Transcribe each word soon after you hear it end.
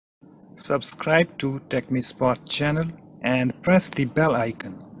Subscribe to TechMeSpot channel and press the bell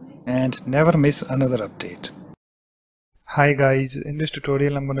icon and never miss another update. Hi guys, in this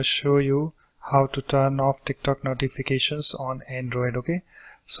tutorial I'm going to show you how to turn off TikTok notifications on Android. Okay,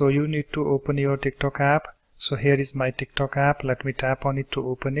 so you need to open your TikTok app. So here is my TikTok app. Let me tap on it to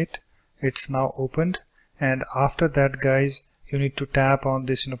open it. It's now opened, and after that guys, you need to tap on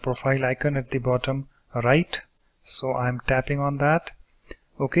this profile icon at the bottom right. So I'm tapping on that.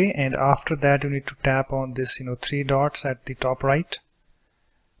 Okay, and after that you need to tap on this three dots at the top right,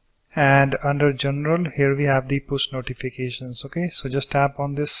 and under general here we have the push notifications. Okay, so just tap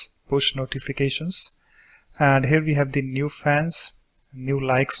on this push notifications, and here we have the new fans, new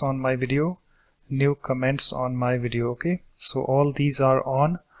likes on my video, new comments on my video. Okay, so all these are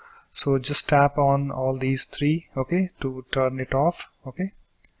on, so just tap on all these three, okay, to turn it off. Okay,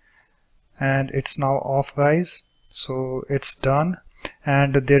 and it's now off guys, so it's done.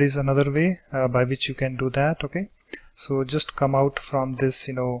 And there is another way by which you can do that. Okay, so just come out from this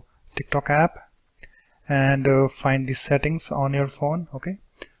TikTok app and find the settings on your phone. Okay,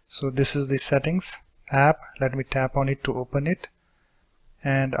 so this is the settings app. Let me tap on it to open it,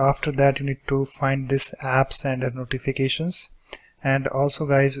 and after that you need to find this apps and notifications. And also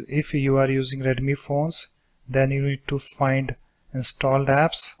guys, if you are using Redmi phones, then you need to find installed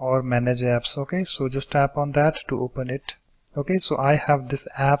apps or manage apps. Okay, so just tap on that to open it. Okay, so I have this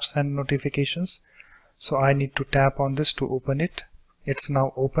apps and notifications, so I need to tap on this to open it. It's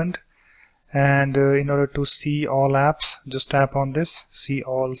now opened, and in order to see all apps, just tap on this, see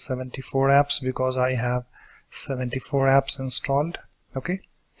all 74 apps, because I have 74 apps installed. Okay,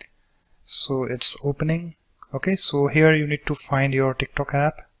 so it's opening. Okay, so here you need to find your TikTok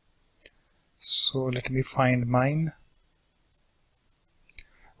app. So let me find mine.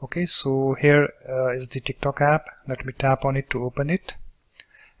 Okay, so here is the TikTok app. Let me tap on it to open it,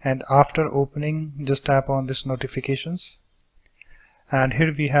 and after opening just tap on this notifications, and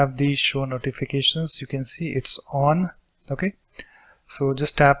here we have the show notifications. You can see it's on. Okay, so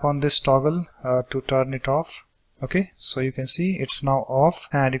just tap on this toggle to turn it off. Okay, so you can see it's now off,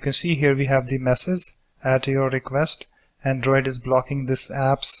 and you can see here we have the message: at your request, Android is blocking this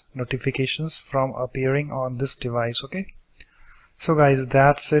app's notifications from appearing on this device. Okay, so guys,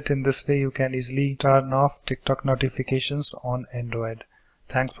 that's it. In this way you can easily turn off TikTok notifications on Android.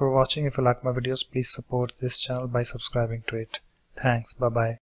 Thanks for watching. If you like my videos, please support this channel by subscribing to it. Thanks. Bye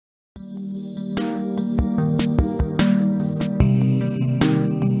bye.